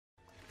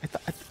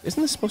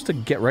Isn't this supposed to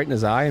get right in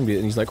his eye and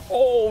he's like,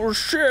 oh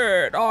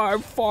shit, I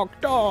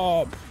fucked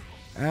up.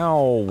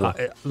 Ow.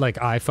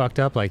 Like I fucked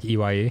up, like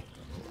EYE?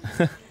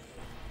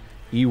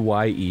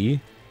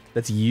 EYE?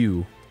 That's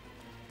you.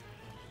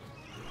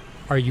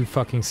 Are you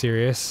fucking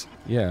serious?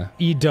 Yeah.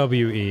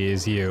 EWE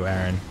is you,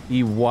 Aaron.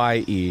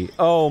 EYE.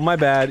 Oh, my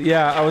bad.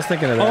 Yeah, I was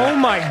thinking of that. Oh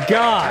my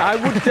god! I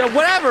would,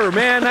 whatever,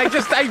 man. I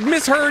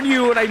misheard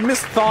you and I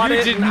misthought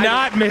it. You did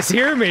not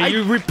mishear me.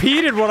 You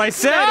repeated what I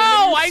said.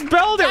 No, I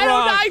spelled it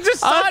wrong. I just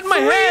saw it in my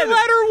head.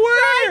 Three-letter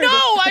word. I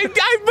know.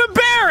 I'm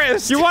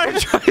embarrassed. You want to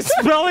try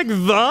spelling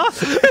the?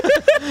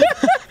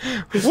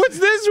 What's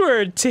this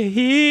word?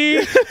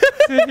 Tahi.